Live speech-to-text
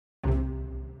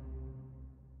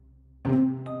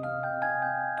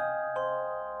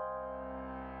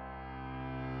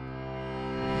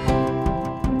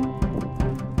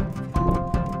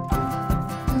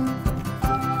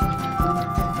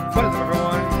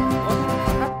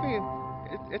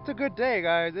it's a good day,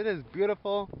 guys. It is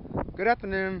beautiful. Good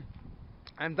afternoon.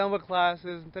 I'm done with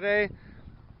classes. Today,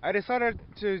 I decided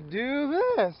to do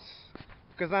this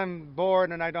because I'm bored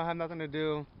and I don't have nothing to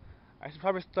do. I should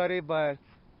probably study, but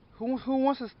who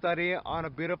wants to study on a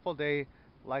beautiful day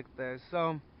like this?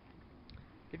 So,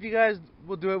 if you guys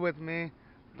will do it with me,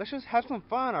 let's just have some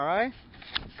fun, alright?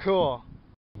 Cool.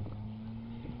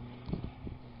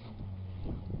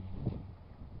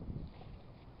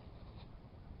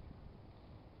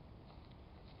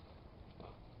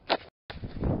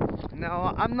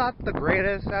 Now, I'm not the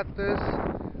greatest at this,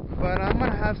 but I'm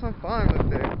gonna have some fun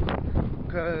with it.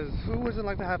 Because who wouldn't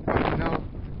like to have fun, you know?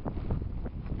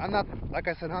 I'm not, like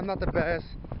I said, I'm not the best.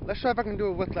 Let's try if I can do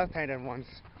it with left-handed ones.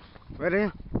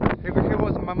 Ready? Here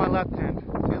was my left hand.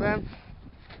 See that?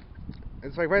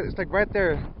 It's like right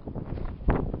there.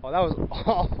 Oh, that was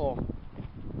awful.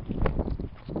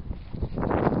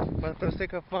 But for the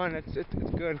sake of fun, it's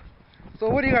good. So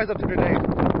what are you guys up to today?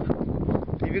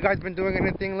 Have you guys been doing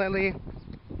anything lately?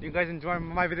 You guys enjoying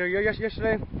my video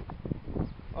yesterday?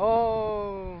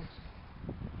 Oh,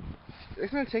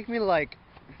 it's gonna take me like,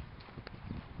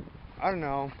 I don't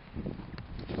know,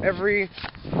 every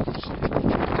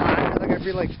time, like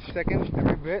every like second,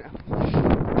 every bit.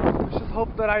 Let's just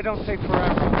hope that I don't take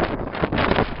forever.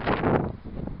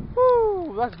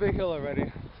 Woo, that's a big hill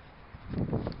already.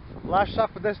 Last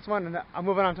shot for this one, and I'm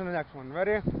moving on to the next one.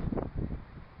 Ready?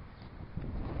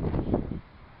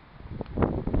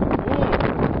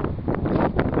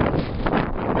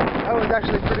 That was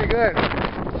actually pretty good.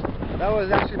 That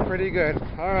was actually pretty good.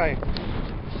 Alright.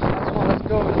 Last one, let's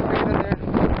go. Let's get in there.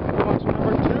 Move on to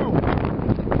number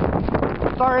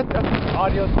 2. Sorry if the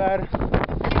audio's bad.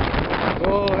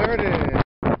 Oh, there it is.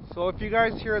 So if you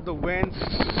guys hear the wind,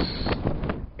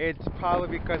 it's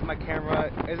probably because my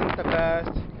camera isn't the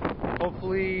best.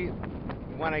 Hopefully,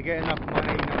 when I get enough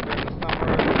money, you know, during the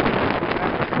summer,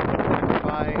 I can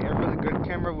buy a really good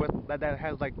camera with that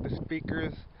has like the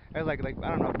speakers. It has like I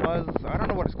don't know, buzz. I don't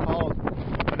know what it's called,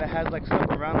 but it has like stuff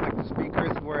around like the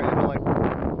speakers where it'll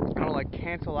like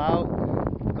cancel out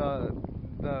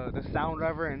the sound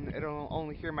whatever, and it'll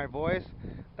only hear my voice.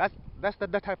 That's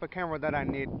the type of camera that I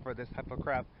need for this type of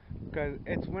crap, because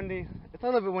it's windy. It's a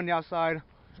little bit windy outside,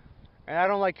 and I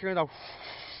don't like hearing the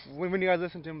when you guys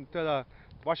listen to the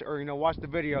watch the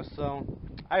video. So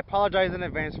I apologize in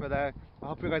advance for that. I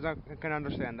hope you guys can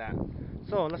understand that.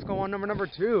 So let's go on number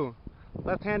 2.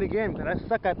 Left hand again, because I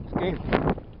suck at this game.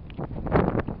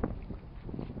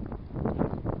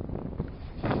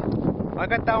 I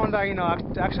got that one that, you know,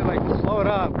 to actually like slow it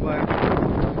up, but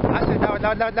I said that was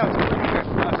pretty good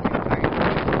for us tonight.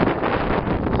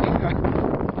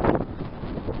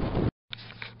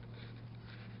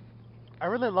 I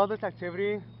really love this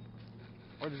activity,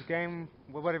 or this game,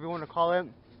 whatever you want to call it,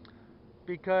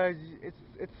 because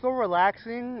it's so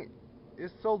relaxing,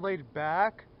 it's so laid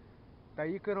back, that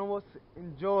you can almost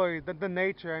enjoy the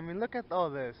nature. I mean, look at all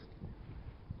this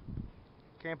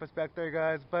campus back there,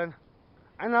 guys. But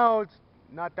I know it's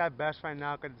not that best right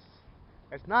now because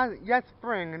it's not yet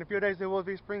spring. In a few days it will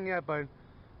be spring yet, but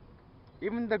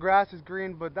even the grass is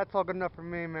green. But that's all good enough for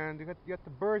me, man. You got the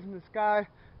birds in the sky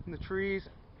and the trees.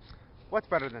 What's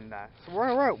better than that? So we're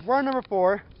on number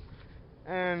 4,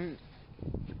 and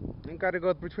we gotta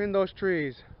go between those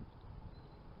trees.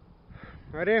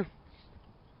 Ready?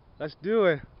 Let's do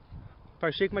it. If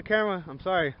I shake my camera, I'm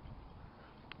sorry.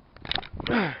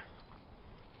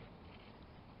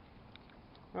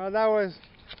 Well, that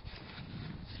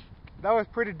was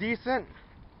pretty decent.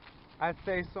 I'd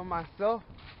say so myself.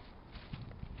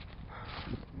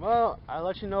 Well, I'll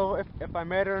let you know if I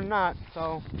made it or not.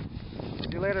 So, see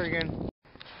you later again.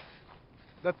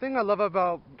 The thing I love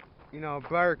about, you know,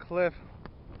 Briar Cliff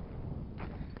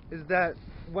is that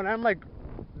when I'm like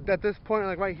at this point,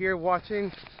 like right here,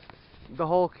 watching the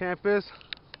whole campus,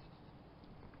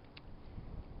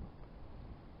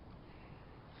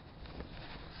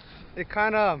 it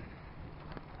kind of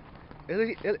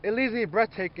it leaves me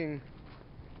breathtaking,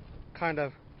 kind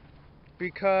of,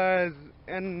 because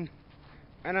in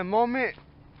a moment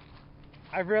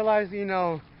I realized, you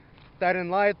know, that in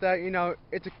life that, you know,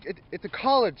 it's a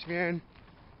college, man.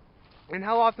 And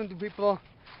how often do people,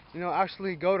 you know,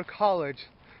 actually go to college,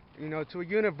 you know, to a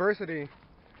university?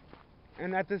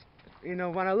 And at this, you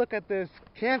know, when I look at this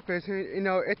campus, you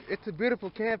know, it's a beautiful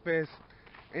campus,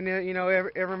 and you know,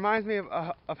 it reminds me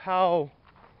of how,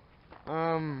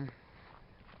 you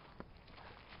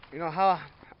know,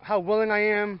 how willing I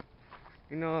am,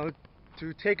 you know,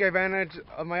 to take advantage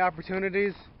of my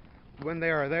opportunities when they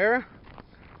are there,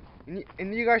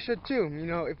 and you guys should too. You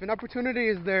know, if an opportunity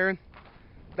is there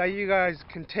that you guys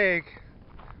can take,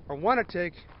 or want to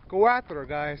take, go after it,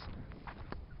 guys.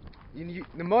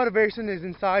 The motivation is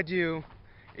inside you.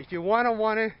 If you want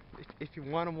it, if you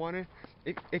want it,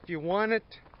 if you want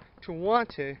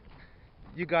it,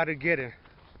 you gotta get it.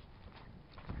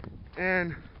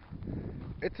 And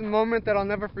it's a moment that I'll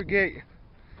never forget.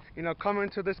 You know, coming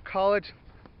to this college,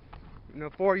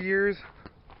 4 years.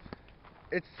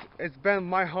 It's been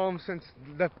my home since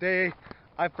the day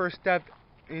I first stepped,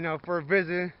 for a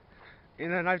visit,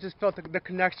 and I've just felt the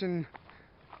connection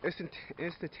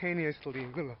instantaneously.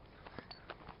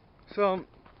 So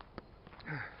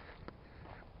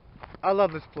I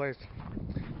love this place.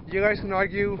 You guys can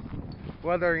argue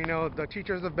whether the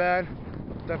teachers are bad,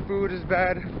 the food is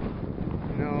bad,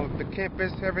 the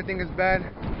campus, everything is bad.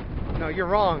 No, you're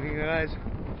wrong, you guys.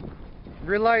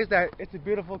 Realize that it's a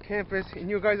beautiful campus, and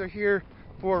you guys are here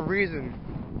for a reason.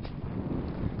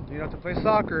 To play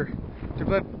soccer, to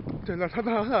play,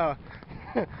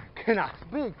 cannot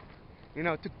speak.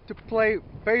 To play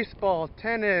baseball,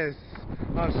 tennis,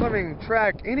 swimming,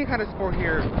 track, any kind of sport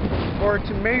here, or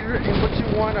to major in what you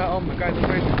wanna. Oh my God,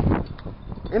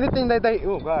 anything that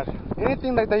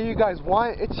anything that you guys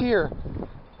want, it's here.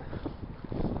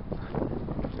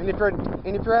 And if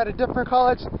you're at a different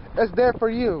college, it's there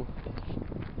for you.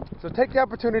 So take the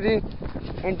opportunity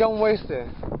and don't waste it.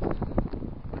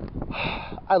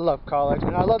 I love college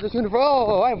and I love this universe.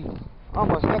 Oh, I'm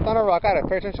almost stepped on a rock. I gotta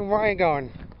pay attention where I ain't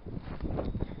going.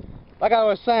 Like I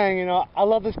was saying, I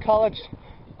love this college.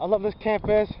 I love this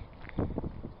campus.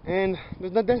 And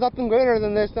there's nothing greater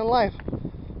than this in life.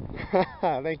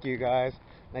 Thank you, guys.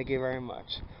 Thank you very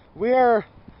much. We are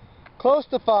close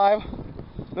to 5.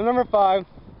 The number 5.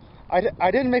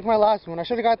 I didn't make my last one. I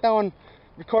should have got that one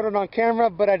recorded on camera,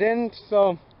 but I didn't.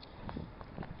 So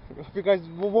if you guys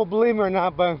will believe me or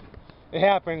not, but it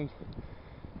happened.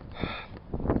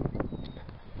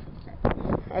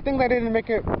 I think I didn't make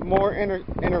it more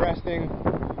interesting,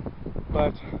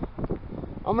 but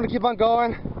I'm gonna keep on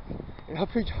going, and I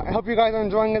hope you guys are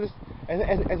enjoying this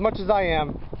as much as I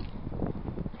am.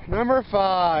 Number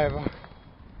 5.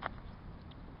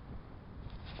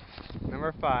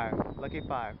 Number 5. Lucky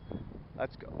 5.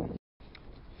 Let's go.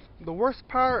 The worst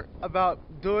part about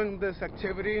doing this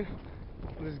activity,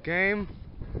 this game,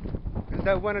 is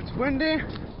that when it's windy,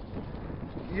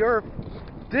 your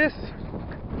disc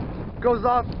goes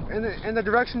off in the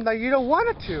direction that you don't want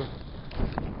it to.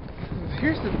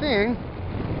 Here's the thing.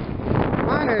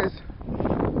 Mine is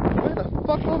way the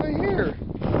fuck over here.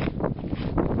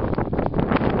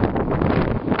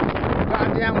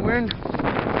 Goddamn wind.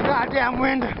 Goddamn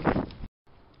wind.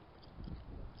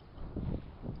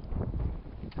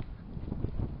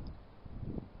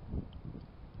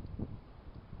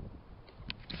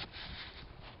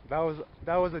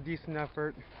 That was a decent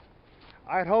effort.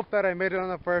 I'd hoped that I made it on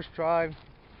the first try,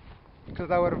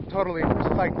 because I would have totally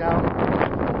psyched out,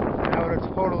 and I would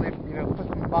have totally, put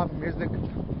some pop music,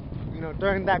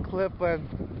 during that clip. But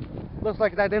looks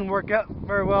like that didn't work out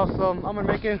very well, so I'm gonna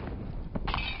make it.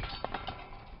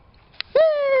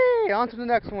 Hey, on to the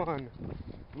next one.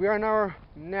 We are now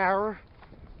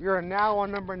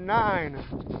on number 9,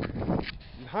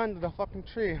 behind the fucking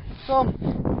tree. So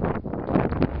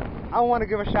I want to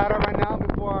give a shout out right now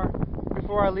before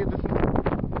I leave this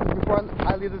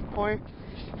point.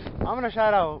 I'm gonna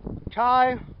shout out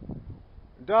Kai,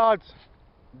 Dodds,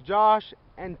 Josh,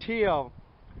 and Teal.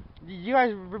 You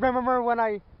guys remember when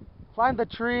I climbed the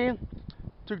tree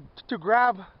to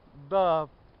grab the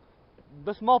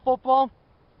small football?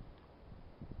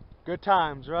 Good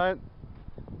times, right?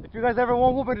 If you guys ever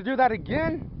want me to do that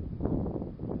again,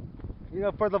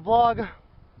 for the vlog,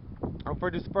 or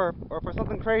for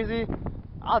something crazy,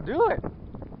 I'll do it.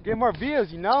 Get more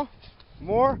views,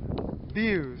 more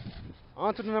views.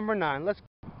 On to the number 9. Let's.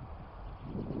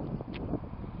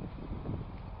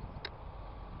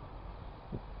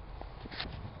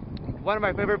 One of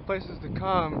my favorite places to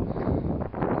come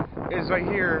is right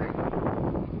here,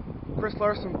 Chris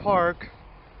Larson Park.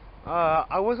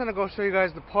 I was gonna go show you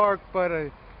guys the park, but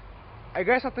I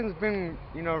guess something's been,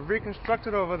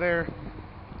 reconstructed over there.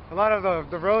 A lot of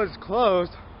the road is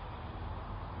closed,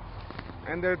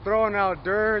 and they're throwing out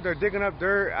dirt, they're digging up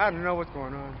dirt. I don't know what's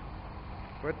going on.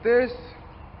 But this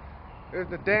is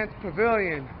the dance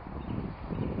pavilion.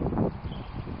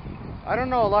 I don't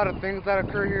know a lot of things that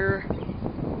occur here.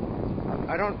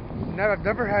 I've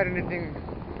never had anything,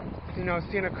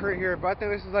 seen occur here, but I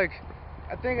think this is I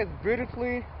think it's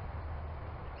beautifully,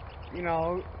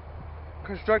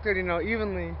 constructed,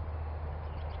 evenly.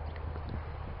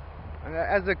 And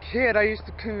as a kid, I used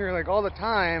to come here all the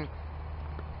time,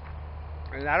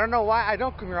 and I don't know why I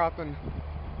don't come here often.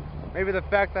 Maybe the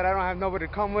fact that I don't have nobody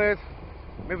to come with,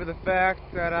 maybe the fact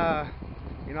that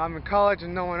you know, I'm in college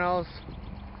and no one else,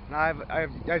 and I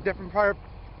have different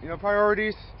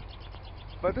priorities.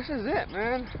 But this is it,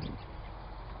 man.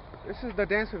 This is the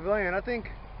dance pavilion. I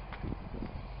think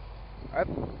I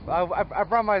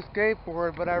brought my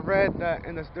skateboard, but I read that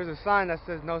there's a sign that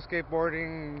says no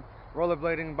skateboarding,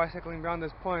 rollerblading, bicycling beyond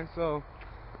this point. So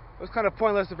it was kind of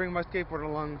pointless to bring my skateboard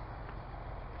along.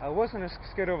 I was gonna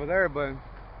skate over there, but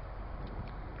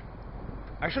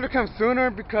I should have come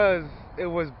sooner because it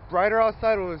was brighter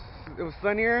outside. It was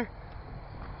sunnier,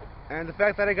 and the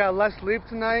fact that I got less sleep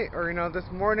tonight, or you know, this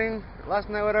morning, last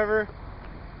night, whatever.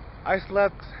 I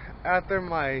slept after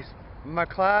my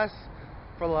class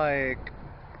for like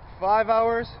 5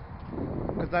 hours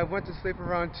because I went to sleep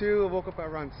around 2. I woke up at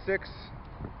around 6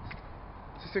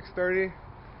 to 6:30,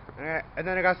 and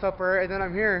then I got supper, and then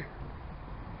I'm here.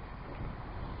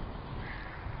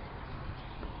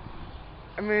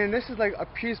 I mean, this is like a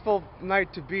peaceful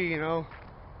night to be, you know.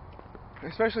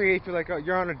 Especially if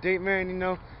you're on a date, man. You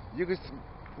know, you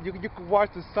could watch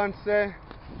the sunset.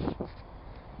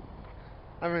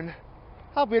 I mean,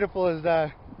 how beautiful is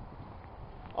that?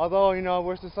 Although, you know, I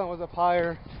wish the sun was up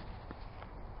higher.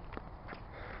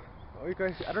 Oh, you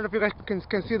guys, I don't know if you guys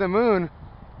can see the moon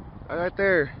right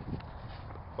there.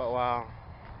 But wow.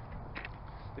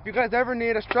 If you guys ever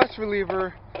need a stress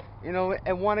reliever, you know,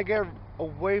 and want to get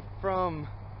away from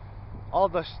all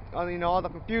the all the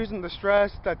confusion, the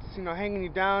stress that's, you know, hanging you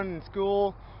down in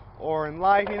school or in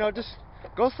life, you know, just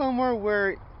go somewhere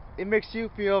where it makes you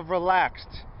feel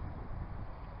relaxed.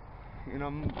 You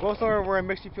know, go somewhere where it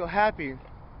makes you feel happy.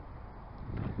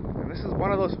 And this is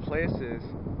one of those places.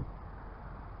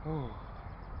 Oh,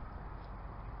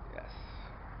 yes.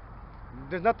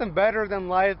 There's nothing better than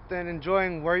life than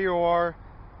enjoying where you are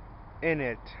in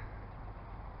it.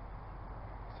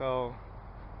 So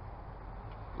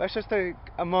let's just take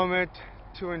a moment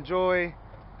to enjoy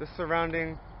the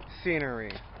surrounding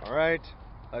scenery. All right.